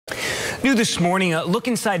New this morning, a look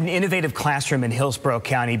inside an innovative classroom in Hillsborough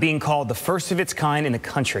County, being called the first of its kind in the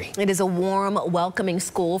country. It is a warm, welcoming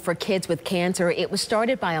school for kids with cancer. It was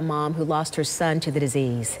started by a mom who lost her son to the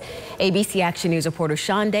disease. ABC Action News reporter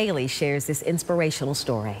Sean Daly shares this inspirational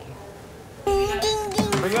story.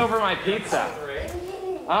 Bring over my pizza.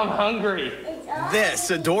 I'm hungry.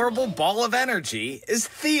 This adorable ball of energy is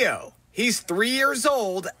Theo. He's 3 years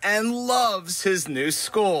old and loves his new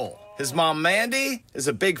school. His mom, Mandy, is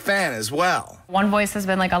a big fan as well. One Voice has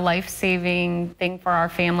been like a life-saving thing for our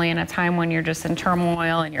family in a time when you're just in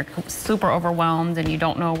turmoil and you're super overwhelmed and you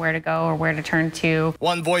don't know where to go or where to turn to.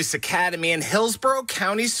 One Voice Academy and Hillsborough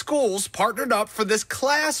County Schools partnered up for this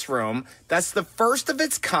classroom that's the first of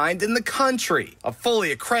its kind in the country, a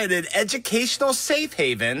fully accredited educational safe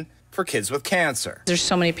haven for kids with cancer. There's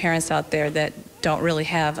so many parents out there that don't really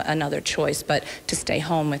have another choice but to stay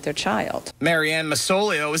home with their child. Marianne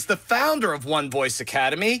Masolio is the founder of One Voice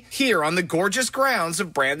Academy here on the gorgeous grounds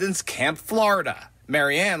of Brandon's Camp, Florida.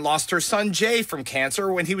 Marianne lost her son Jay from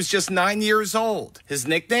cancer when he was just 9 years old. His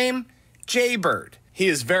nickname? Jaybird. He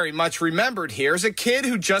is very much remembered here as a kid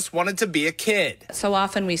who just wanted to be a kid. So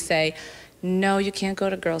often we say, no, you can't go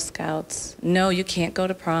to Girl Scouts. No, you can't go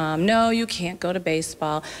to prom. No, you can't go to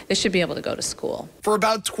baseball. They should be able to go to school. For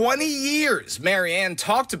about 20 years, Marianne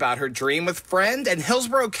talked about her dream with friend and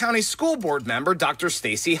Hillsborough County School Board member Dr.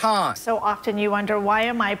 Stacy Hahn. So often you wonder, why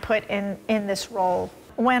am I put in this role?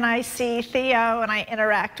 When I see Theo and I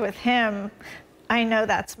interact with him, I know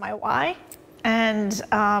that's my why. And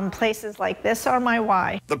places like this are my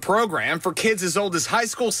why. The program for kids as old as high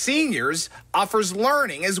school seniors offers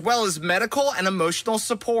learning as well as medical and emotional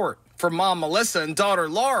support. For mom Melissa and daughter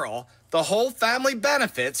Laurel, the whole family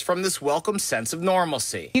benefits from this welcome sense of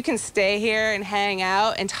normalcy. You can stay here and hang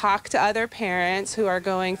out and talk to other parents who are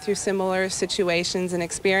going through similar situations and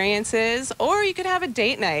experiences, or you could have a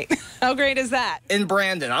date night. How great is that? In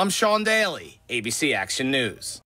Brandon, I'm Sean Daly, ABC Action News.